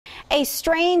A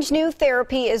strange new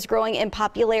therapy is growing in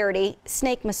popularity: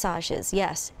 snake massages.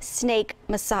 Yes, snake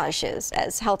massages.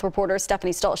 As health reporter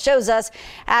Stephanie Stahl shows us,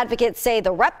 advocates say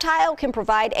the reptile can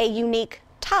provide a unique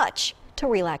touch to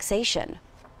relaxation.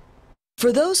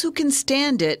 For those who can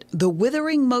stand it, the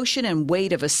withering motion and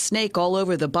weight of a snake all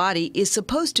over the body is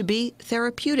supposed to be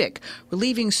therapeutic,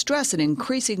 relieving stress and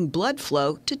increasing blood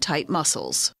flow to tight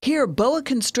muscles. Here, boa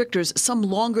constrictors some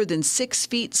longer than 6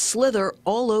 feet slither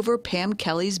all over Pam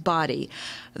Kelly's body.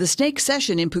 The snake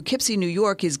session in Poughkeepsie, New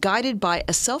York is guided by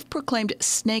a self-proclaimed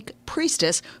snake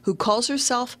priestess who calls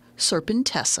herself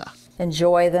Serpentessa.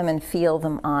 Enjoy them and feel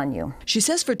them on you. She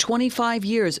says for 25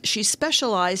 years, she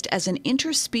specialized as an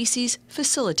interspecies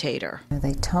facilitator.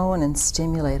 They tone and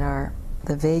stimulate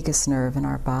the vagus nerve in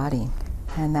our body,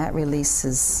 and that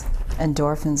releases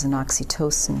endorphins and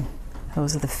oxytocin.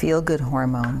 Those are the feel-good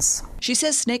hormones. She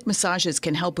says snake massages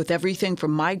can help with everything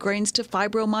from migraines to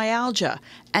fibromyalgia.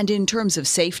 And in terms of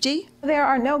safety, there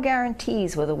are no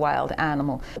guarantees with a wild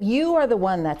animal. You are the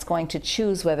one that's going to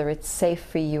choose whether it's safe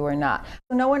for you or not.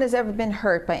 No one has ever been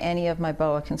hurt by any of my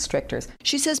boa constrictors.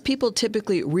 She says people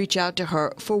typically reach out to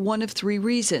her for one of 3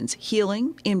 reasons: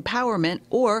 healing, empowerment,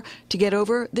 or to get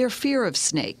over their fear of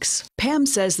snakes. Pam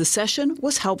says the session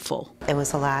was helpful. It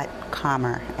was a lot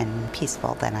calmer and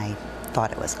peaceful than I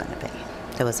thought it was going to be.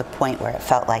 There was a point where it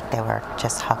felt like they were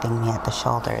just hugging me at the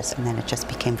shoulders, and then it just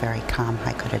became very calm.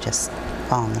 I could have just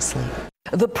fallen asleep.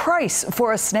 The price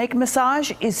for a snake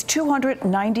massage is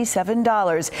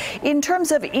 $297. In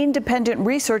terms of independent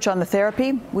research on the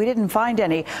therapy, we didn't find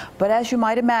any. But as you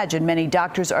might imagine, many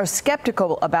doctors are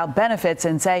skeptical about benefits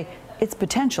and say it's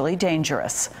potentially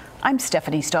dangerous. I'm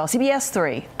Stephanie Stahl, CBS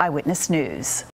 3 Eyewitness News.